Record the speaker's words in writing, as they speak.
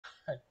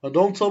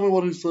Don't tell me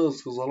what he says,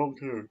 because I don't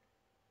care.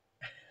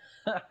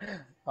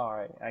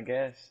 Alright, I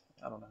guess.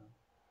 I don't know.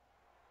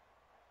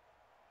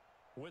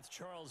 With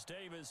Charles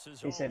Davis,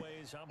 as He said,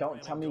 always, I'm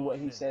don't tell me what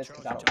he says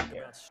because I don't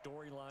care. about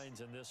storylines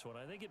in this one.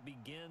 I think it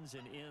begins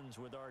and ends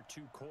with our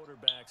two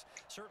quarterbacks,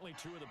 certainly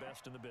two of the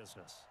best in the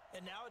business.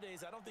 And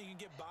nowadays, I don't think you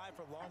can get by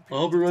for long periods. I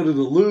hope you're ready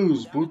to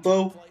lose,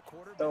 Buto.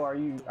 So are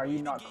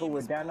you not cool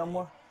with that no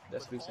more?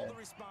 That's what he said.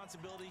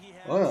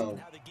 I am.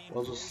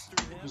 I'll just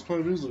play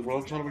music, bro.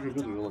 I'm trying to make a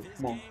video. Like,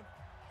 come on.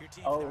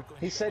 Oh,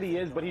 he said he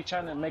is, but he's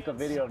trying to make a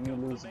video of me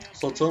losing.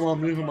 So tell him I'll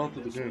mute him after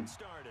the game.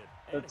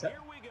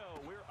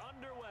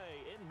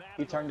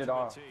 He turned it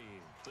off.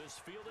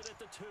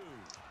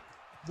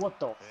 What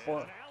the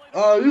fuck?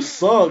 You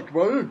suck,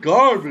 bro. You're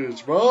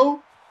garbage,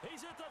 bro.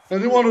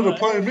 And you wanted to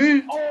play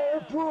me?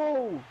 Oh,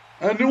 bro.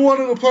 And you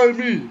wanted to play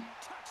me?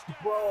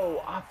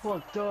 Bro, I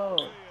fucked up.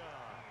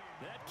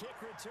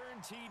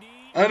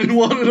 And you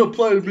wanted to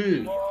play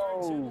me?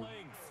 Bro,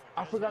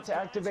 I forgot to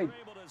activate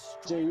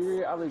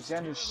Jair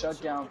Alexander's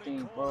shutdown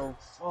thing, bro.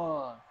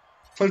 Fuck.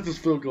 Take this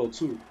field goal,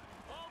 too.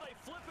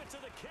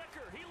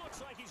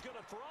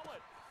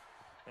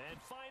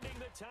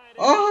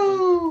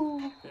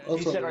 Oh!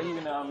 He said, are you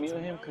going to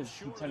unmute him? Because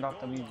he turned off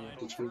the music.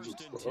 We're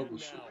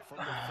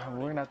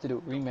going to have to do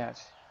a rematch.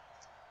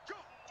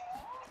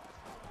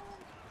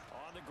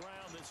 On the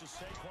ground, this is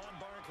Saquon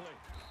Barkley.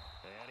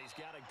 And he's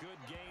got a good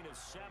gain of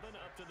 7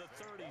 up to the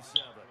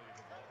 37.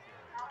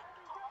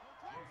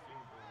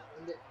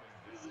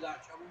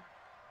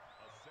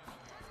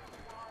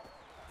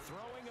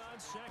 Throwing on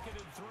 2nd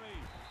and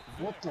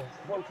 3. What the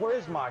fuck?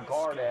 Where's my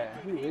guard at?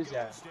 Who is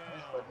that?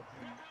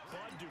 Bud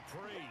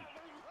Dupree.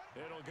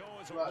 It'll go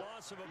as a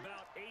loss of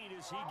about 8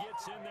 as he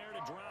gets in there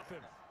to drop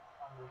him.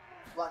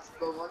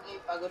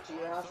 If I go to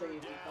your house or you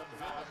come to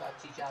my house, I'll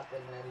teach you how to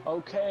play Madden.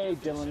 Okay,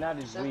 Dylan, that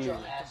is weird.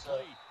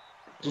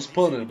 Just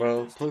punt it,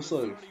 bro. Play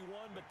safe.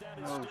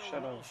 No,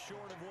 shut up.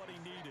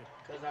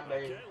 Because I'm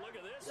ready. Look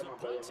at this. The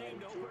punt team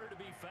nowhere to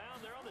be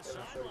found. They're on the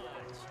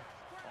sidelines.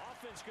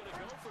 Offense going to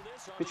go for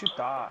this. What you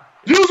thought?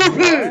 User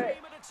pick!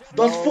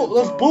 That's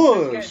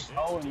Bush. This game's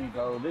hoeing me,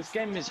 bro. This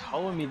game is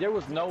hoeing me. There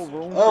was no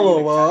room.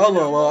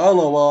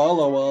 LOL.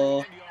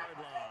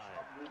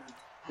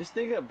 This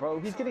nigga, bro,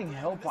 he's getting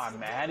help by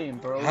Madden,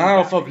 bro. How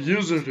if I'm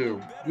using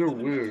him? You're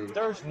weird.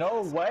 There's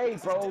no way,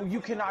 bro.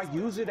 You cannot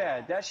use it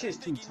at. That shit's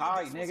too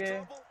tight,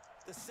 nigga.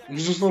 You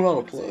just don't know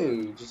how to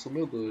play. Just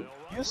admit that.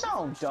 You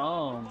sound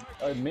dumb.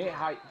 Admit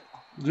how.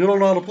 You don't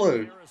know how to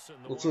play.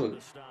 That's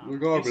it. You're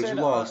garbage. You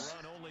lost.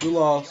 You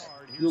lost.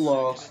 You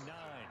lost.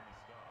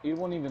 He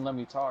won't even let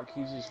me talk.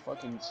 He's just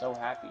fucking so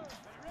happy.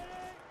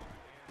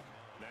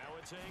 Now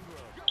it's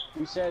Ingram.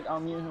 You said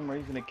unmute him or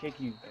he's gonna kick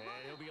you.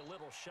 And he'll be a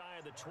little shy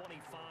of the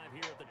 25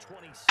 here at the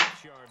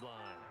 26-yard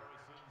line.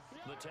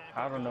 The tackle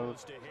I don't know.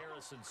 goes to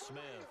Harrison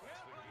Smith.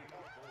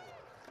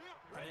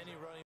 Any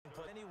running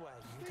play anyway,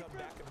 you can come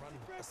back and run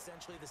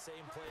essentially the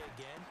same play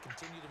again,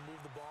 continue to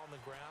move the ball on the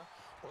ground,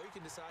 or you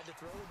can decide to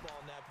throw the ball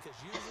now because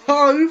usually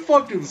Oh, you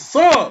fucking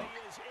suck!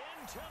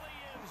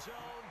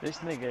 This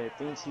nigga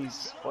thinks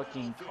he's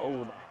fucking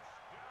cold.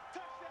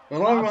 I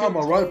don't even have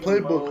my right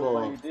playbook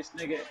on. This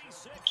nigga,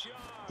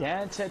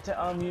 Dan said to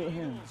unmute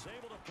him.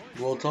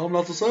 Well, tell him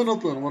not to say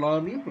nothing when I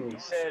unmute him.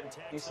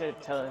 He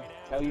said tell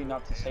you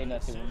not to say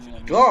nothing when you unmute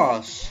him.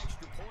 Gosh.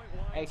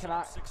 Hey, can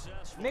I?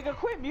 Nigga,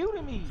 quit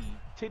muting me,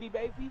 titty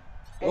baby.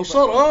 Hey, Oh,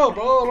 shut up,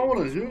 bro. I don't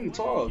want to hear you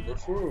talk.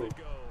 That's for real.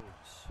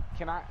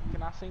 Can I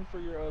sing for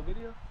your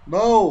video?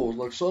 No,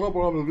 like shut up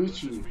or I'm gonna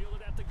beat you.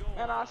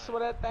 And I swear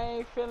that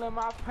thing feeling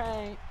my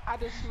pain. I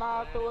just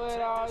smile through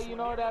it all. You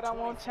know that I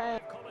won't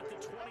change. Call it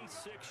the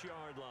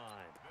 26-yard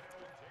line.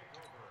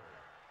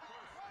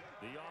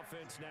 The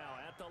offense now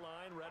at the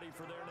line, ready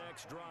for their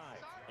next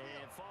drive.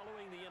 And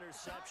following the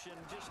interception,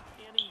 just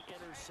any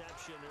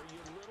interception, are you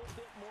a little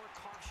bit more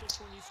cautious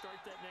when you start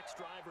that next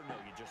drive, or no,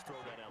 you just throw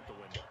that out the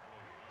window?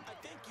 I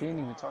think He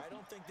didn't even talk. I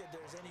don't think that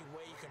there's any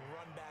way you can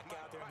run back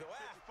out there and go,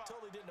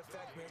 totally didn't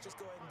affect me. Let's just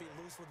go ahead and be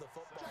loose with the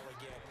football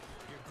again.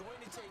 You're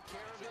going to take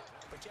care of it,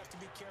 but you have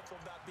to be careful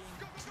about being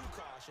too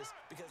cautious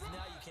because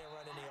now you can't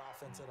run any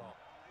offense at all.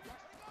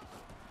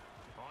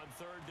 On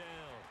 3rd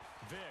down,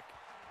 Vic.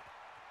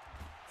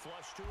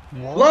 Flush to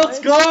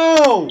Let's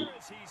go!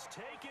 He's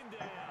taken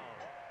down.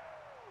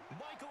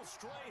 Michael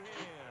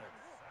Strahan.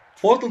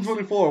 4th and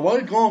 24. Why are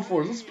you going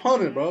for it? Just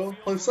punt it, bro.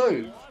 Play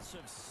safe. Loss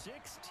of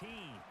 16.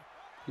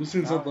 You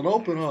seen something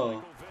open,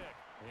 huh?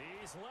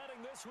 He's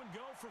letting this one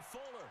go for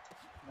Fuller.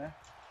 Yeah.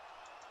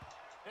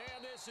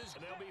 And this is,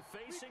 they'll be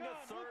facing a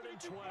 3rd and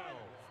 12.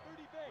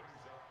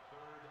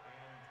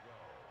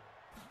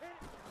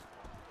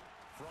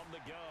 From the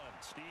gun,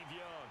 Steve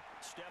Young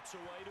steps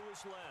away to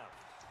his left.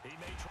 He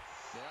may try.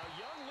 Now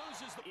Young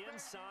loses the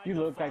inside. You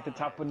look like the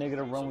type of nigga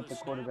to run with the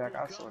quarterback.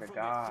 I swear to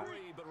God.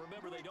 But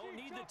remember, they don't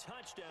need the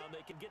touchdown.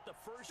 They can get the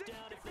first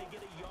down if they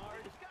get a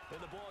yard, and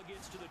the ball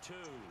gets to the 2.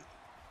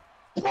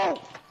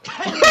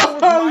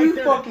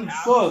 You fucking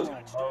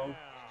suck.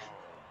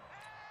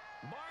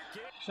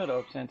 Shut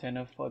up,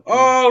 Santana. Fuck you.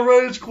 Oh,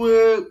 rage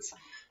quit.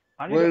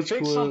 I need to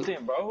fix quit.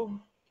 something,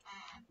 bro.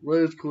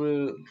 Rage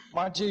quit.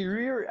 My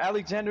Jair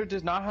Alexander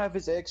does not have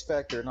his X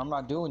factor, and I'm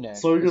not doing that.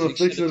 So you're gonna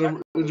fix it?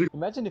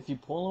 Imagine if you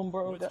pull him,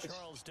 bro. With That's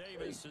Charles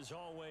Davis, as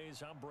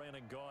always, I'm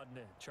Brandon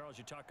Gaudin. Charles,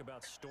 you talk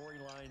about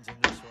storylines in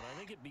this one. I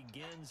think it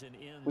begins and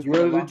ends. You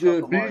ready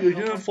to get beat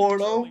again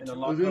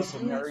 4-0 against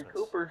him? Mary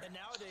Cooper. And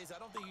nowadays, I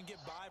don't think you can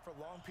get by for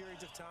long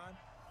periods of time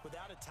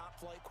without a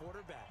top-flight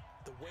quarterback.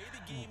 The way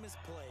the game is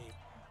played,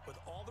 with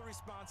all the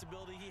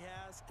responsibility he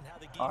has, and how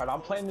the game. All right,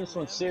 I'm playing this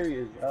one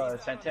serious.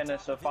 Santana.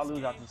 So if I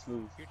lose, I just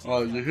lose.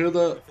 Oh, you hear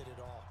that?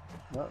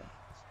 No.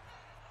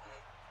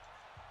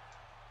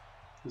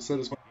 He said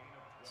it's. So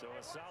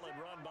a solid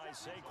run by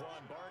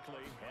Saquon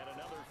Barkley, and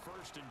another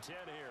 1st and 10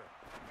 here.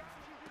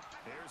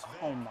 Here's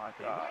Vic. Oh my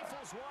God.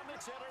 Rifles one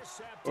that's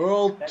intercepted.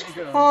 Earl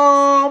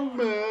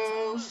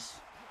Thomas.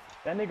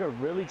 That nigga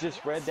really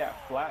just read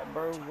that flat,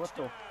 bro. What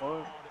the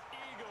fuck?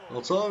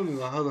 I'm telling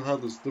you, I had to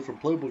have this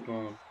different playbook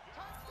on.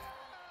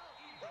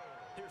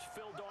 Here's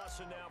Phil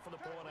Dawson now for the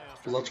point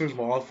after. Because I changed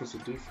my offense to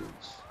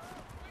defense.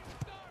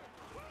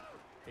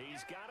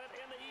 He's got it,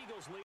 and the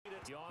Eagles lead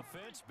it. The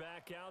offense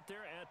back out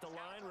there at the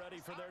line, ready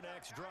for their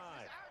next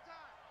drive.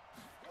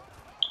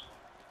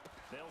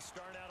 They'll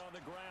start out on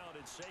the ground.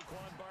 It's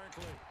Saquon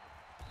Barkley.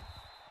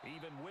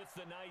 Even with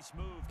the nice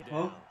move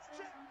down.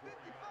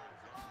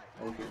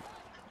 Huh? Okay.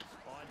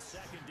 On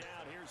 2nd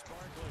down, here's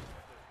Barkley.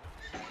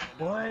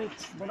 What?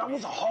 But that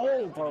was a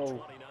hole, bro.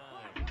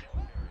 29.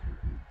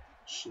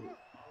 Shit. On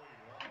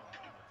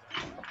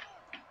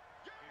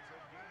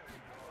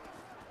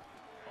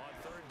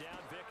 3rd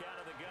down, Vic out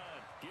of the gun.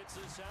 Gets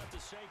this out to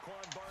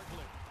Saquon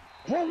Barkley.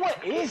 Bro,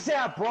 what is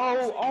that,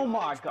 bro? Oh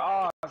my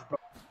gosh, bro.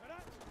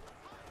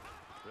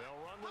 They'll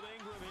run with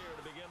Ingram here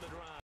to begin the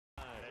drive.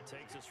 That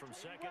takes us from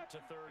 2nd to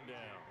 3rd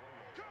down.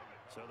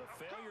 So the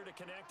failure to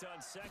connect on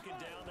 2nd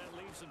down, that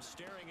leaves them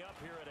staring up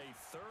here at a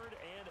 3rd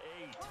and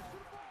 8.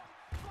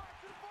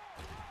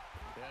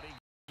 And he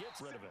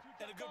gets rid of it.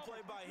 And a good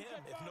play by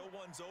him. If no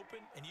one's open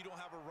and you don't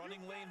have a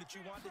running lane that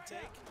you want to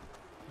take,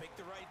 make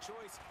the right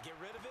choice. Get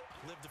rid of it.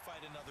 Live to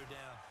fight another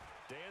down.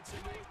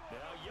 Dancing with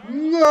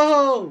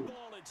No!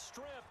 ball, it's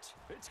stripped.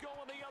 It's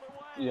going the other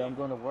way. Yeah, I'm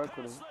going to work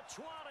with him. Past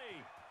the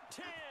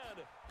 20,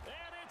 10,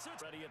 and it's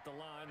ready at the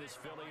line. This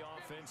Philly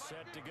offense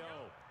set to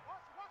go.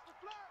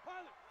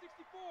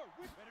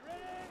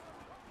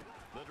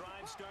 The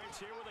drive starts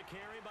here with a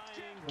carry by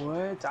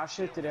Ingram. What? I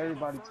shifted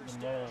everybody to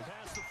the left.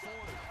 Past the 40.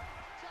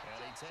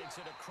 And he takes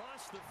it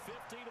across the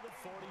 50 to the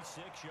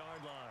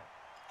 46-yard line.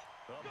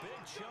 A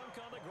big chunk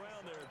on the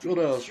ground there. Good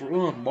ass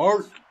run,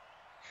 Mark.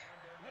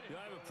 I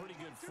have a pretty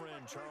good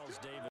friend, Charles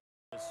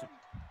Davis.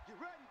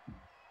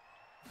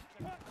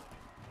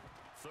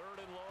 3rd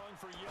and long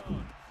for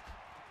Young.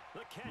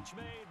 The catch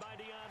made by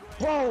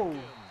DeAndre Whoa!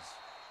 Hopkins.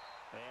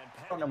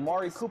 And On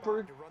Amari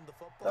Cooper,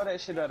 throw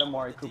that shit at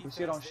Amari Cooper.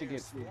 Shit on shit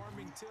get free.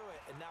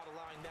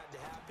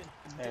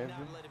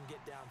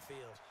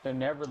 They're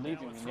never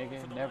leaving me,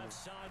 nigga. Never.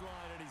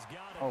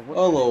 Oh, what?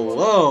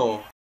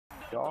 Hello.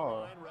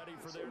 Y'all. Ready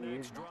for their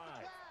next drive.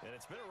 And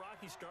it's been a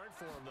rocky start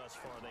for them thus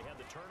far. They had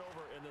the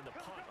turnover and then the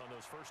punt on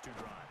those first 2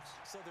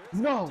 drives.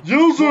 No.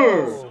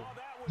 User! Bro.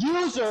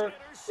 User!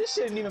 This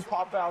shit didn't even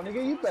pop out,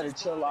 nigga. You better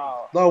chill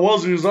out. That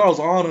was User. I was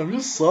on him. You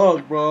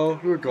suck, bro.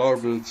 You're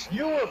garbage.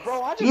 You were,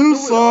 bro. I just You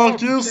threw suck.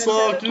 it You up.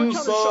 suck. You Quit trying to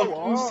suck. show You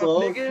off, suck.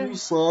 nigga. You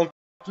suck.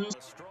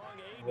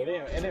 It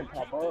didn't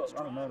pop up.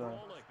 I don't know that.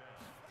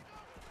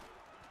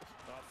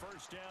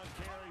 First down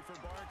carry for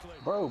Barkley.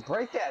 Bro,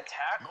 break that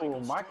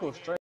tackle. Michael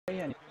Strahan.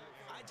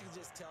 I can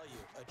just tell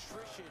you,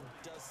 attrition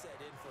does set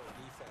in for a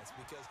defense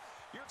because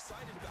you're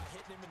excited about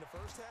hitting him in the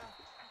first half.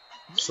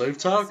 Safe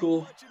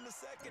tackle.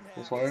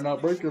 That's why you're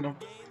not breaking him.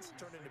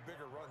 Turn into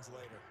bigger runs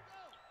later.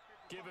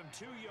 Give him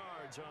 2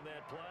 yards on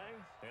that play,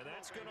 and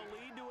that's going to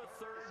lead to a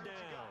 3rd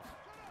down.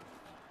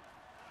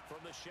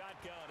 From the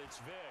shotgun,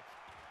 it's Vic.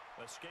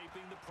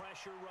 Escaping the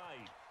pressure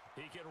right.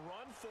 He can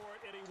run for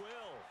it, and he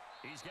will.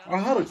 He's got I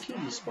had a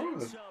key spot.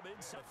 a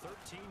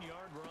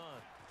 13-yard run.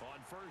 On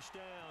 1st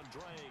down,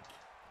 Drake.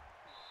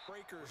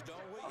 Breakers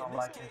don't wait. In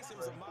this case, it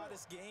was a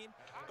modest gain,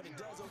 but it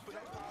does open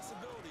up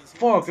possibilities.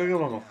 Fuck, I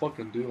got on a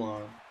fucking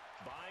D-line.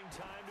 Buying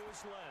time to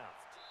his left.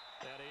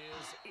 That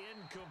is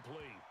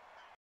incomplete.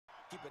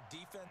 Keep a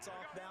defense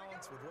off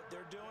balance with what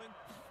they're doing.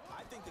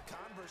 I think the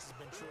converse has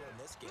been true in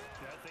this game.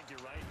 I think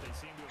you're right. They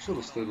seem to have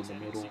Should have stayed in the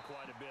middle.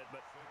 quite a bit,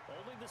 but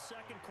only the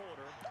 2nd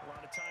quarter. A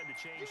lot of time to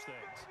change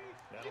things.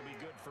 That'll be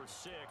good for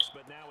 6,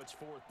 but now it's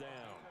 4th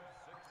down.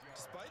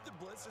 Despite the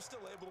blitz, they're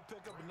still able to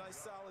pick up a nice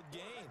solid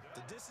gain.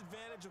 The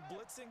disadvantage of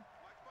blitzing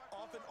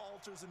often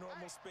alters the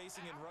normal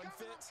spacing and run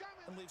fits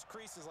and leaves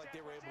creases like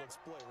they were able to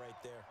exploit right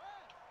there.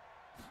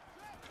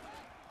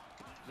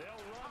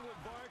 They'll run with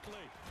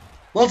Barkley.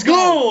 Let's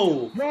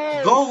go!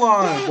 No. Goal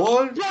line,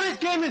 boy. Bro, this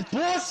game is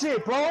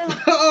bullshit, bro.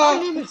 I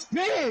didn't even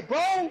spin, bro.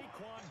 Saquon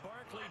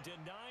Barkley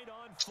denied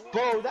on 4.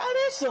 Bro, that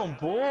is some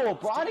bull,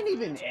 bro. I didn't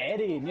even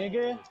edit,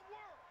 nigga.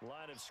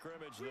 Line of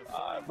scrimmage.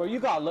 The Bro, you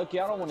got lucky.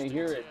 I don't want to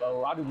hear it,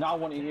 bro. I do not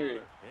want to hear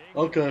it.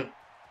 Okay.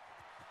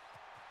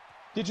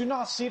 Did you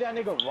not see that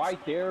nigga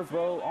right there,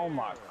 bro? Oh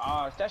my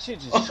gosh, that shit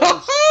just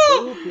so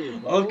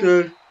stupid, bro.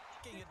 Okay.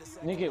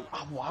 Nigga,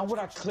 why would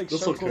I click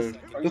That's circle? okay.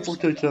 It's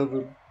okay,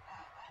 Kevin.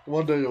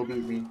 One day you'll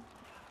beat me.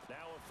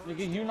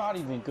 Nigga, you're not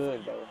even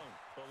good, bro.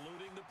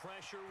 Eluding the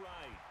pressure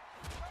right.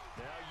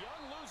 Now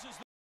Young loses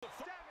the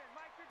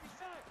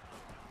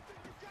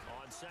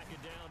on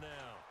second down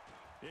now.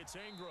 It's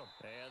Ingram,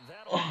 and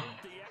that'll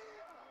hurt the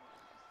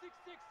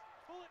 6-6.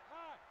 Pull it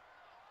high.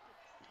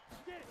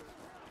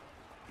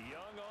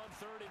 Young on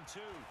 3rd and 2.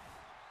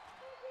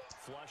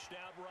 Flushed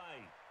out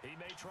right. He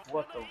may try.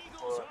 What the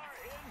Eagles fuck?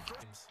 are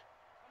in.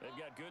 They've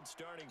got good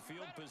starting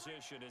field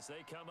position as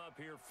they come up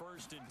here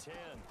 1st and 10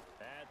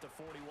 at the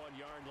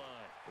 41-yard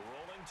line.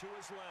 Rolling to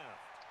his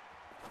left.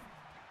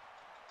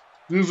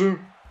 Loser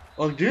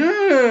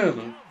again.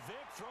 Now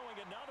Vic throwing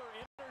another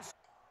interception.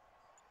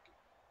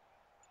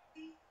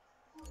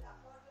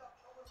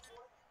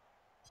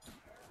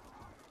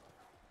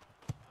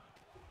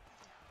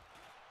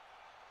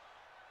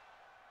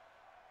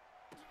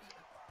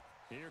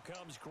 Here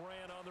comes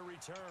Grant on the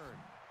return.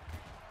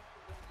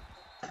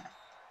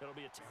 It'll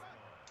be a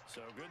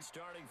so good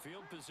starting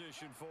field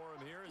position for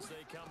him here as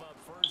they come up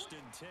 1st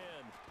and 10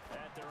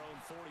 at their own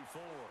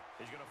 44.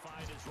 He's going to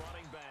find his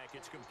running back.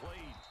 It's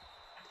complete.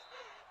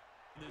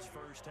 This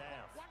first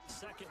half.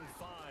 2nd and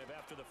 5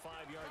 after the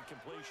 5-yard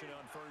completion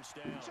on 1st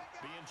down.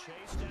 Being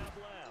chased out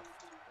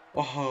left.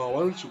 Oh,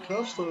 why didn't you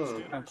catch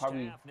that? I'm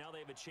probably Now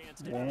they have a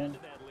chance to add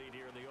to that lead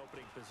here in the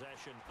opening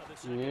possession of the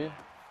second half.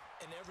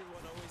 And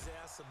everyone always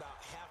asks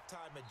about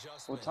halftime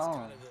adjustments. What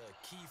time? Kind of the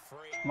key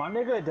phrase. My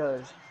nigga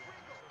does.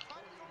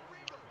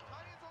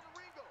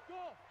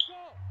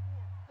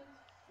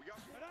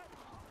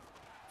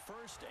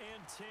 First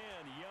and 10,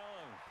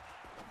 Young.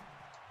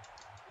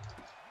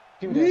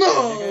 Give me that shit,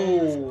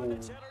 nigga. No.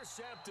 It's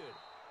intercepted.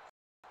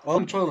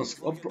 I'm trying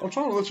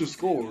to let you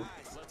score.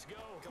 Let's go.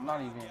 I'm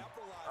not even.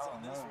 I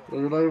don't know.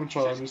 You're not even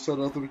trying. You said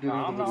that at the beginning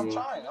Nah, of the I'm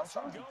video. trying.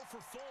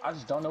 I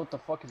just don't know what the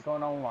fuck is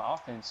going on with my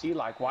offense. See,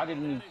 like, why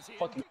didn't he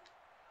fucking...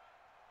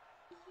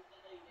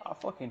 I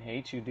fucking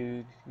hate you,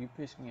 dude. You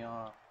piss me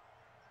off.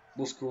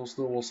 Let's go.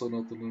 Still won't say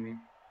nothing to me.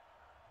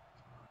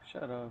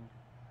 Shut up.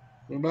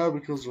 You're mad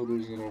because you're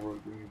losing over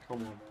again.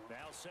 Come on.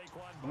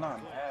 I'm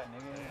not mad,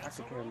 nigga. I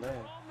could care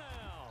less.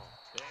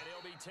 And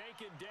he'll be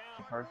taken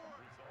down. Perfect.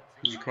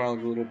 You crying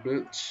like a little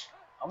bitch.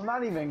 I'm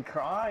not even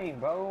crying,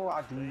 bro.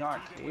 I do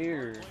not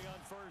care. And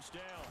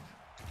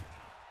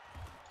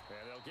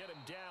they'll get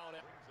him down.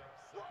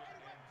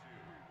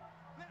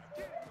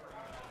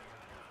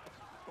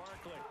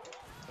 Barkley,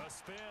 a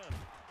spin.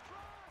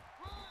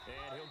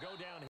 And he'll go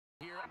down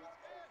here.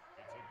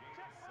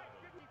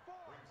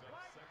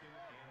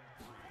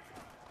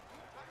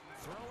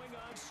 Throwing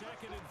on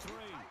 2nd and 3.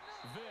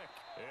 Vic.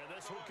 And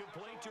this will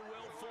complete to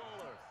Will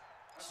Fuller.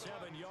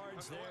 7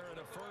 yards there and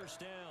a first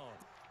down.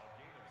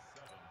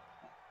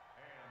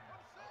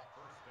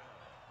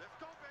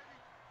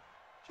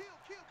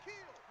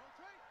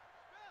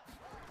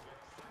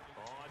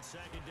 On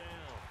 2nd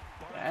down.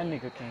 That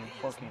nigga can't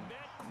fucking...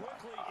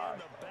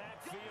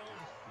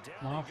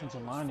 My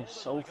offensive line is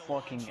so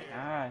fucking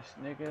ass,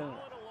 nigga.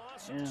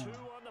 Damn. And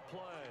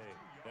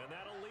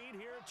that'll lead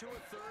here to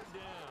a 3rd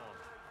down.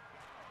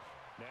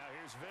 Now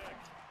here's Vic.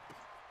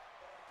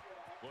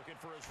 Looking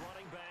for his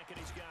running back, and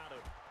he's got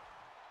it.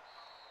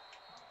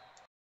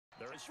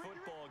 There's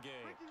football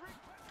game.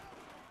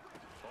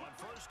 On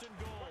 1st and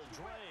goal,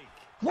 Drake.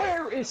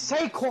 Where is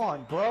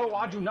Saquon, bro?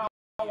 I do not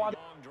want...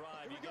 Long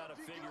drive. You got to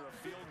figure a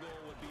field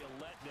goal would be a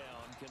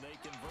letdown. Can they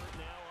convert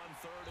now on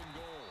 3rd and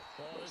goal?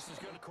 Well, this is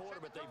good quarter,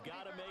 but they've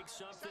got to make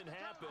something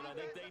happen. I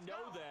think they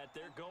know that.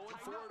 They're going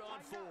for it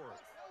on 4th.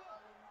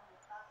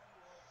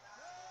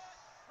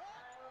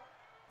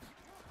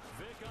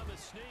 Vic on the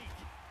sneak.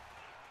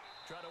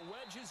 Try to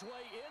wedge his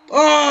way in.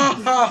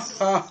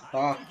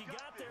 Ah! He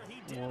got there.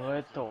 He did.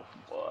 What the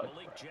fuck?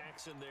 Malik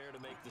Jackson there to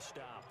make the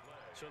stop.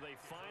 So they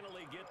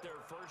finally get their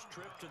first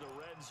trip to the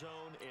red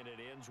zone, and it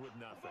ends with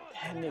nothing.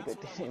 That nigga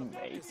didn't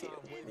make it.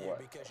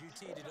 What? Because you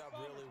teed it up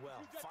really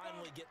well.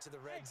 Finally get to the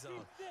red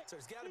zone. So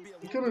there's got to be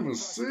a You can't even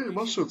see it.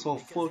 My shit's all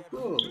fucked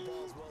up.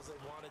 as well as they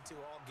wanted to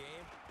all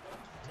game.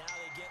 Now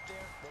they get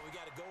there, but we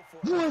got to go for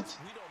it. What?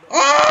 We don't know.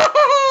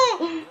 Ah!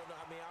 We don't know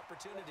how many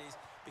opportunities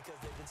because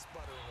they've been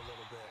sputtering a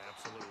little bit.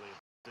 Absolutely.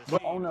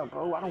 Oh no,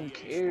 bro, I don't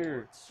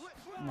care.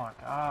 Oh my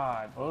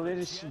god, bro, that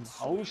is some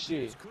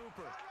bullshit.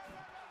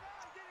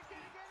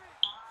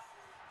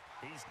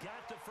 He's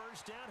got the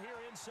first down here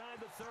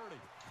inside the 30.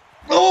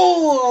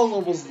 Oh, I was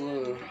almost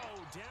there.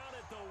 Down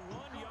at the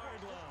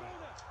 1-yard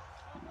line.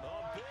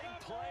 A big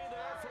play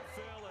there for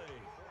Philly.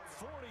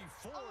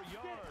 44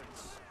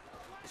 yards.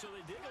 So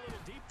they dig a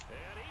little deep,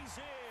 and he's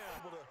in.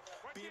 Able to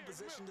be in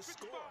position to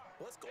score.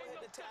 Let's go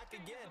ahead and attack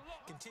again.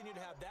 Continue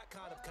to have that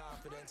kind of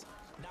confidence.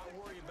 Not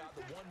worry about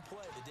the one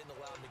play that didn't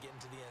allow them to get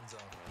into the end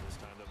zone.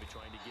 This time they'll be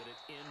trying to get it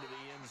into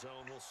the end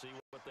zone. We'll see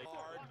what they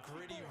Hard,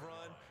 gritty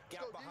run.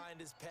 Got behind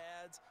his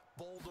pads.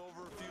 Bowled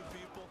over a few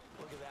people.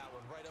 Look at that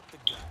one, right up the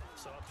gut.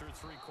 saw through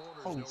 3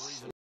 quarters. Oh, no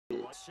reason.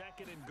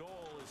 2nd and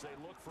goal as they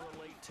look for a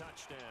late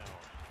touchdown.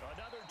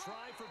 Another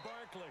try for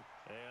Barkley.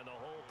 And the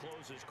hole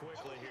closes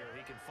quickly here.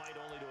 He can fight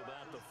only to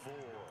about the 4.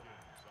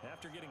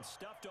 After getting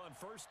stuffed on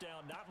first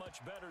down, not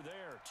much better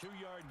there.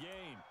 2-yard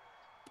gain.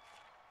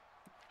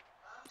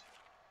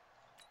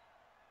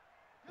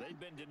 They've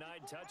been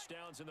denied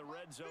touchdowns in the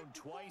red zone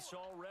twice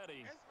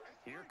already.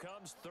 Here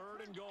comes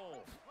 3rd and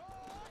goal.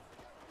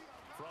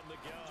 From the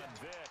gun,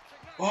 Vic.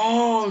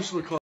 Oh, I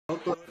should have caught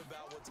that. Good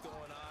about what's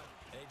going on,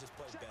 and he just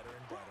plays better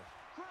and better.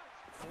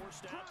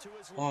 Forced out to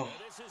his Oh. left.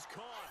 This is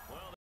caught.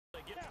 Well,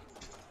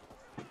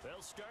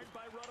 they'll start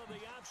by running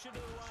the option to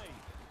the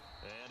right.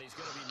 And he's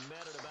going to be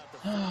met at about the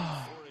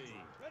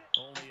 43.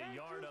 Only a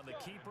yard on the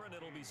keeper, and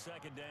it'll be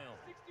 2nd down.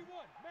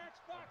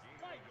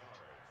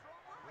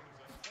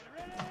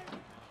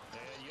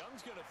 And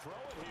Young's going to throw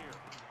it here.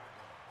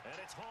 And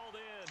it's hauled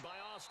in by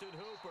Austin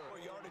Hooper. 4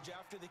 yardage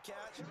after the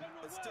catch,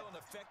 but still an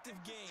effective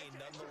gain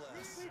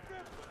nonetheless.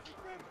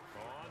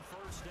 On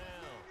first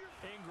down,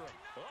 Ingram.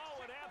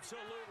 Oh, an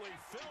absolutely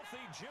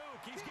filthy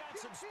juke. He's got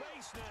some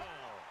space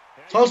now.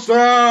 And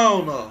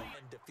Touchdown!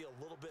 And to feel a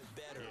little bit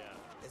better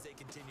as they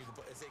continue to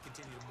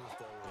move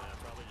forward.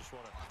 Yeah, probably just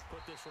want to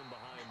put this one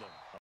behind them.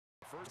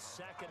 First,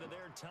 second of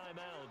their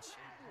timeouts.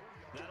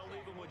 That'll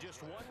leave them with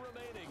just 1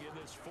 remaining in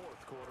this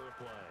 4th quarter of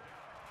play.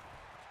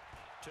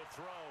 To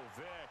throw,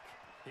 Vic.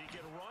 He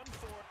can run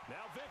for it.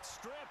 Now Vic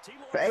stripped. He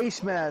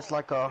Face mask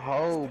like a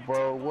hoe,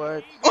 bro.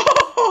 What? He's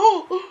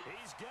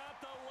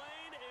got the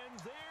lane, and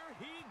there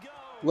he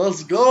goes.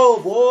 Let's go,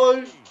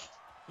 boys.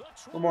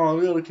 Come on,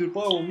 we gotta keep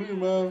up with me,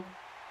 man.